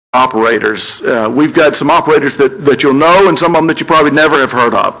operators. We've got some operators that you'll know and some of them that you probably never have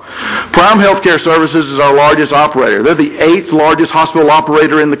heard of. Prime Healthcare Services is our largest operator. They're the 8th largest hospital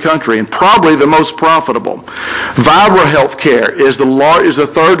operator in the country and probably the most profitable. Vibra Healthcare is the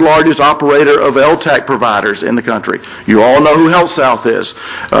 3rd largest operator of LTAC providers in the country. You all know who HealthSouth is.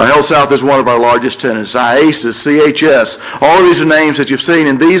 HealthSouth is one of our largest tenants. IASIS, CHS, all of these are names that you've seen,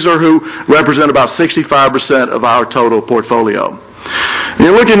 and these are who represent about 65% of our total portfolio.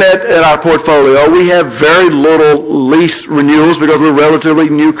 You're looking at our portfolio. We have very little lease renewals because we're a relatively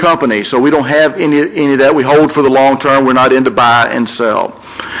new company, so we don't have any of that. We hold for the long term. We're not into buy and sell.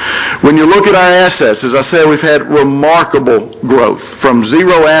 When you look at our assets, as I said, we've had remarkable growth from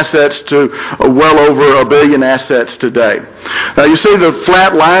 0 assets to well over $1 billion assets today. Now you see the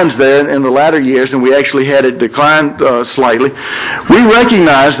flat lines there in the latter years, and we actually had it decline slightly. We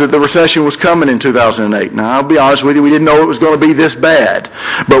recognized that the recession was coming in 2008. Now I'll be honest with you, we didn't know it was going to be this bad,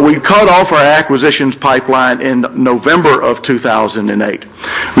 but we cut off our acquisitions pipeline in November of 2008.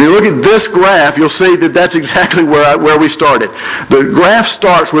 When you look at this graph, you'll see that that's exactly where we started. The graph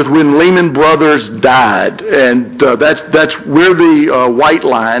starts with when Lehman Brothers died, and we're the white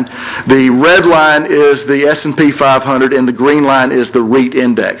line. The red line is the S&P 500, and the green line is the REIT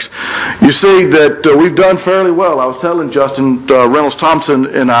index. You see that we've done fairly well. I was telling Justin, Reynolds Thompson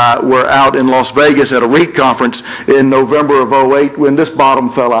and I were out in Las Vegas at a REIT conference in November of 08 when this bottom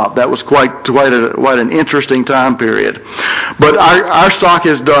fell out. That was quite an interesting time period. But our stock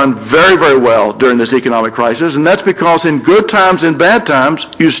has done very, very well during this economic crisis, and that's because in good times and bad times,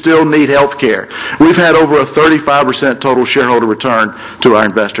 you still need health care. We've had over a 35% total shareholder return to our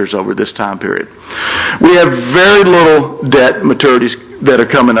investors over this time period. We have very little debt maturities that are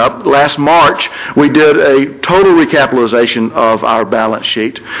coming up. Last March, we did a total recapitalization of our balance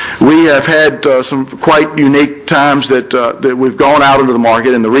sheet. We have had some quite unique times that we've gone out into the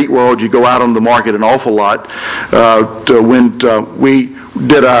market. In the REIT world, you go out on the market an awful lot. When we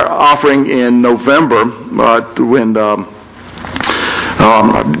did our offering in November, when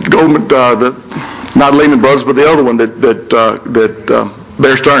not Lehman Brothers, but the other one that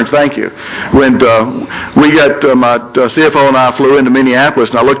Bear Stearns, thank you. When we got, my CFO and I flew into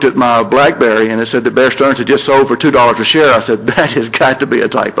Minneapolis, and I looked at my BlackBerry, and it said that Bear Stearns had just sold for $2 a share. I said, that has got to be a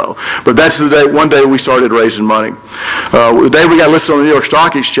typo. But that's the day, one day we started raising money. The day we got listed on the New York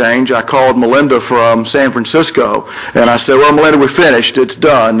Stock Exchange, I called Melinda from San Francisco, and I said, well, Melinda, we're finished. It's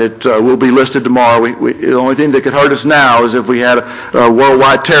done. We'll be listed tomorrow. The only thing that could hurt us now is if we had a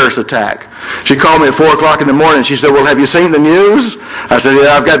worldwide terrorist attack. She called me at 4 o'clock in the morning. She said, well, have you seen the news? I said,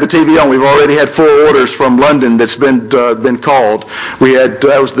 yeah, I've got the TV on. We've already had 4 orders from London that's been called.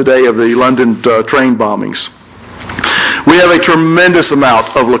 That was the day of the London train bombings. We have a tremendous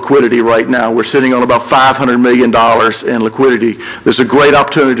amount of liquidity right now. We're sitting on about $500 million in liquidity. There's a great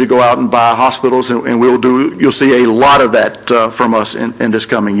opportunity to go out and buy hospitals, and you'll see a lot of that from us in this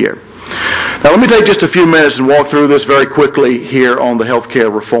coming year. Now let me take just a few minutes and walk through this very quickly here on the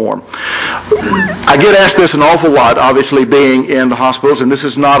healthcare reform. I get asked this an awful lot, obviously being in the hospitals, and this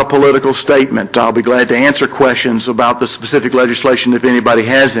is not a political statement. I'll be glad to answer questions about the specific legislation if anybody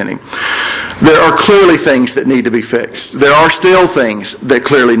has any. There are clearly things that need to be fixed. There are still things that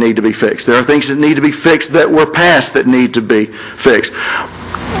clearly need to be fixed. There are things that need to be fixed that were passed that need to be fixed.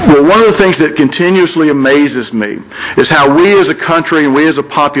 Well, one of the things that continuously amazes me is how we as a country and we as a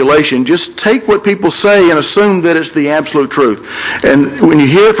population just take what people say and assume that it's the absolute truth. And when you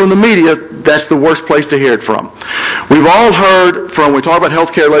hear it from the media, that's the worst place to hear it from. We've all heard when we talk about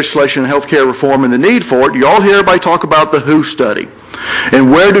healthcare legislation and healthcare reform and the need for it, you all hear everybody talk about the WHO study. And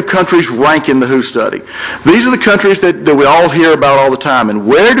where do countries rank in the WHO study? These are the countries that we all hear about all the time. And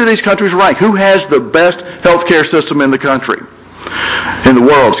where do these countries rank? Who has the best healthcare system in the country? In the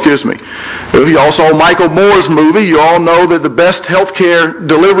world, excuse me. If you all saw Michael Moore's movie, you all know that the best healthcare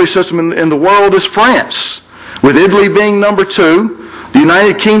delivery system in the world is France, with Italy being number 2, the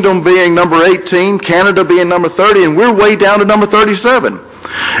United Kingdom being number 18, Canada being number 30, and we're way down to number 37.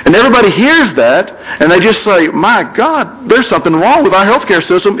 And everybody hears that, and they just say, my God, there's something wrong with our healthcare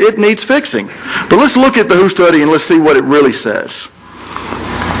system. It needs fixing. But let's look at the WHO study and let's see what it really says.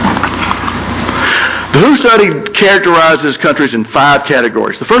 The WHO study characterizes countries in 5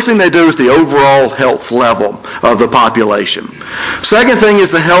 categories. The first thing they do is the overall health level of the population. Second thing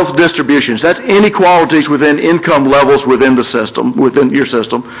is the health distributions. That's inequalities within income levels within the system, within your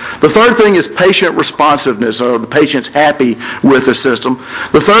system. The third thing is patient responsiveness. Are the patients happy with the system?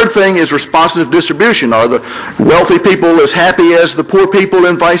 The third thing is responsive distribution. Are the wealthy people as happy as the poor people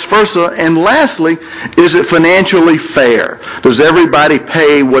and vice versa? And lastly, is it financially fair? Does everybody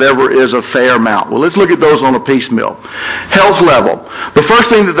pay whatever is a fair amount? Well, let's look look at those on a piecemeal. Health level. The first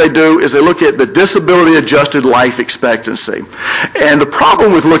thing that they do is they look at the disability adjusted life expectancy. And the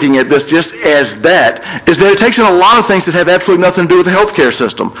problem with looking at this just as that is that it takes in a lot of things that have absolutely nothing to do with the healthcare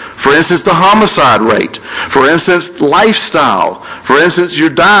system. For instance, the homicide rate. For instance, lifestyle. For instance, your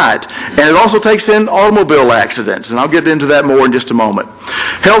diet. And it also takes in automobile accidents. And I'll get into that more in just a moment.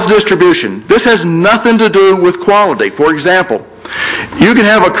 Health distribution. This has nothing to do with quality. For example, you can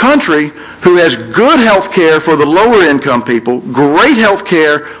have a country who has good health care for the lower income people, great health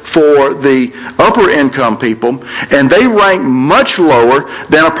care for the upper income people, and they rank much lower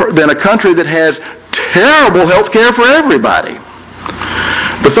than a country that has terrible health care for everybody.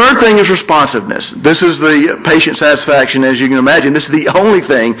 The third thing is responsiveness. This is the patient satisfaction. As you can imagine, this is the only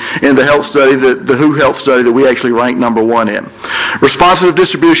thing in the health study, the WHO health study, that we actually rank number one in. Responsive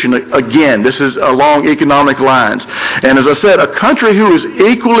distribution, again, this is along economic lines. And as I said, a country who is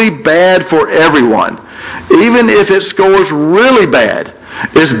equally bad for everyone, even if it scores really bad,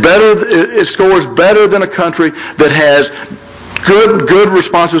 it scores better than a country that has good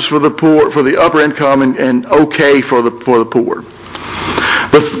responses for the poor, for the upper income, and okay for the poor.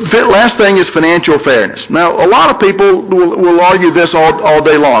 The last thing is financial fairness. Now, a lot of people will argue this all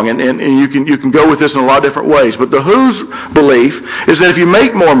day long, and you can go with this in a lot of different ways. But the WHO's belief is that if you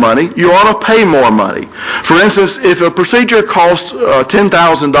make more money, you ought to pay more money. For instance, if a procedure costs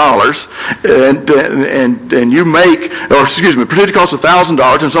 $10,000 and you make, or excuse me, a procedure costs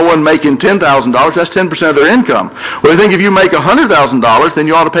 $1,000 and someone making $10,000, that's 10% of their income. Well, I think if you make $100,000, then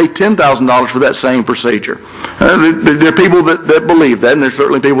you ought to pay $10,000 for that same procedure. There are people that believe that, and there's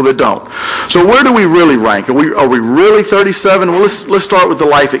certainly people that don't. So where do we really rank? Are we really 37? Well, let's start with the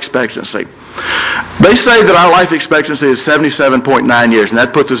life expectancy. They say that our life expectancy is 77.9 years, and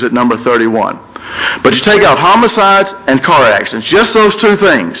that puts us at number 31. But you take out homicides and car accidents, just those two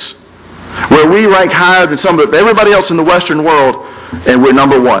things, where we rank higher than everybody else in the Western world, and we're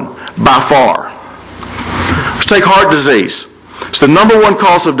number one, by far. Let's take heart disease. It's the number one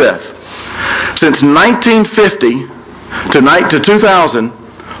cause of death. Since 1950 to 2000,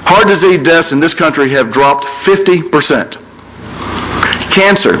 heart disease deaths in this country have dropped 50%.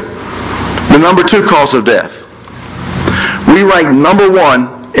 Cancer, the number two cause of death. We rank number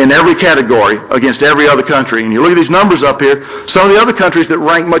one in every category against every other country. And you look at these numbers up here, some of the other countries that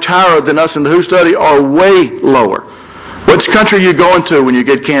rank much higher than us in the WHO study are way lower. Which country are you going to when you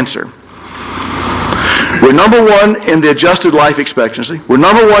get cancer? We're number one in the adjusted life expectancy. We're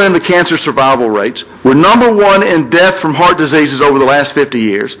number one in the cancer survival rates. We're number one in death from heart diseases over the last 50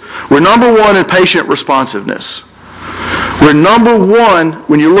 years. We're number one in patient responsiveness. We're number one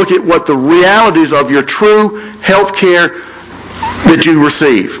when you look at what the realities of your true health care that you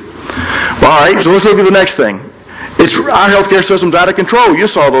receive. All right, so let's look at the next thing. Our healthcare system's out of control. You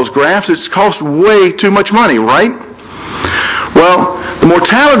saw those graphs. It's cost way too much money, right? Well, the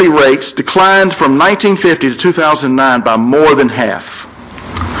mortality rates declined from 1950 to 2009 by more than half.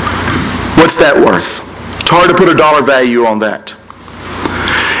 What's that worth? It's hard to put a dollar value on that.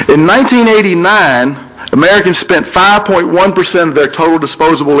 In 1989, Americans spent 5.1% of their total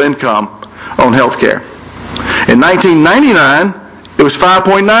disposable income on health care. In 1999, it was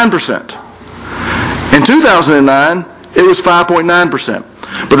 5.9%. In 2009, it was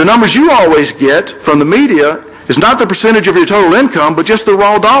 5.9%. But the numbers you always get from the media is not the percentage of your total income, but just the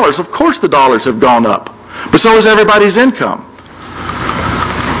raw dollars. Of course the dollars have gone up, but so has everybody's income.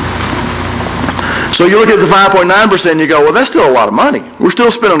 So you look at the 5.9% and you go, well, that's still a lot of money. We're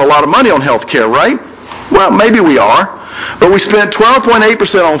still spending a lot of money on health care, right? Well, maybe we are, but we spent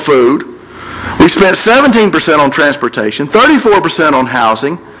 12.8% on food. We spent 17% on transportation, 34% on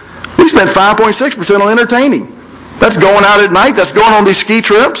housing. We spent 5.6% on entertaining. That's going out at night. That's going on these ski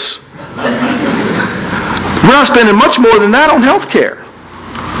trips. We're not spending much more than that on health care.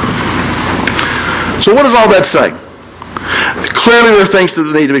 So what does all that say? Clearly there are things that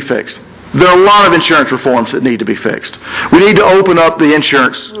need to be fixed. There are a lot of insurance reforms that need to be fixed. We need to open up the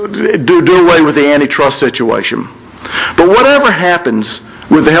insurance, do away with the antitrust situation. But whatever happens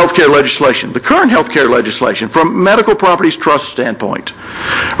with the healthcare legislation, the current healthcare legislation, from medical properties trust standpoint,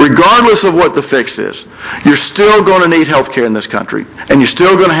 regardless of what the fix is, you're still going to need healthcare in this country, and you're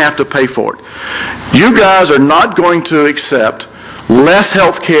still going to have to pay for it. You guys are not going to accept less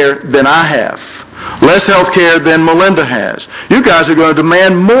healthcare than I have, less healthcare than Melinda has. You guys are going to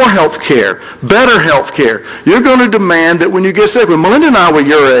demand more healthcare, better healthcare. You're going to demand that when you get sick, when Melinda and I were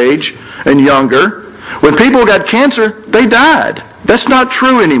your age and younger, when people got cancer, they died. That's not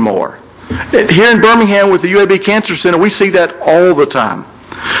true anymore. Here in Birmingham with the UAB Cancer Center, we see that all the time.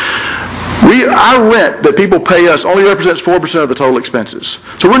 Our rent that people pay us only represents 4% of the total expenses.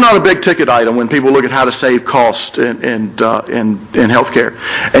 So we're not a big ticket item when people look at how to save costs in health care.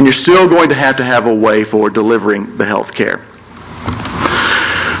 And you're still going to have a way for delivering the health care.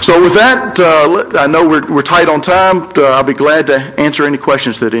 So with that, I know we're tight on time. I'll be glad to answer any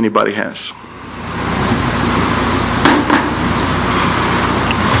questions that anybody has.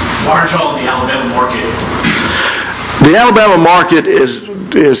 Marshall, the Alabama market. The Alabama market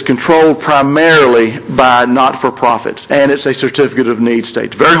is controlled primarily by not-for-profits, and it's a certificate of need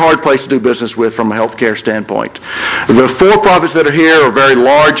state. Very hard place to do business with from a healthcare standpoint. The for-profits that are here are very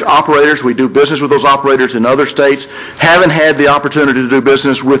large operators. We do business with those operators in other states. Haven't had the opportunity to do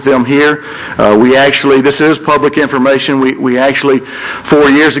business with them here. We actually, this is public information, we actually 4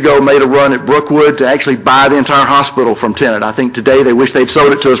 years ago made a run at Brookwood to actually buy the entire hospital from Tenet. I think today they wish they'd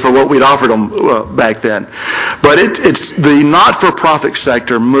sold it to us for what we'd offered them back then. But it's the not-for-profit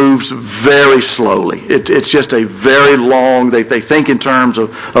sector moves very slowly. It's just a very long, they think in terms of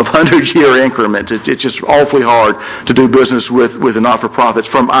 100-year increments. It's just awfully hard to do business with the not-for-profits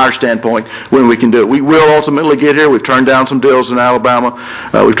from our standpoint when we can do it. We will ultimately get here. We've turned down some deals in Alabama.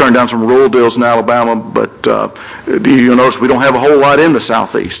 We've turned down some rural deals in Alabama, but you'll notice we don't have a whole lot in the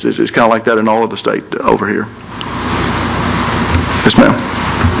Southeast. It's kind of like that in all of the state over here. Yes, ma'am.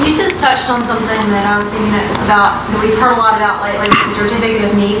 You just touched on something that I was thinking about, that we've heard a lot about lately, the certificate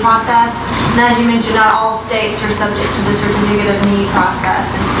of need process. And as you mentioned, not all states are subject to the certificate of need process.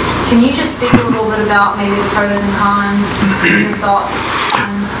 And can you just speak a little bit about maybe the pros and cons and your thoughts?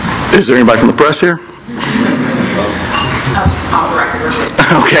 Is there anybody from the press here?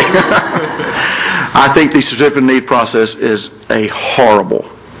 Okay. I think the certificate of need process is a horrible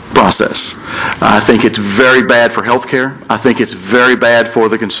process. I think it's very bad for health care. I think it's very bad for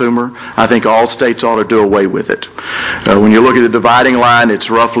the consumer. I think all states ought to do away with it. When you look at the dividing line, it's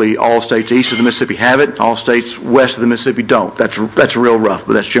roughly all states east of the Mississippi have it, all states west of the Mississippi don't. That's real rough,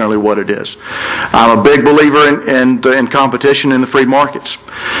 but that's generally what it is. I'm a big believer in competition in the free markets.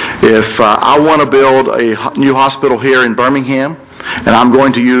 If I want to build a new hospital here in Birmingham, and I'm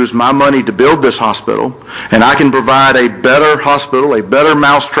going to use my money to build this hospital, and I can provide a better hospital, a better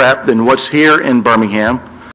mousetrap than what's here in Birmingham,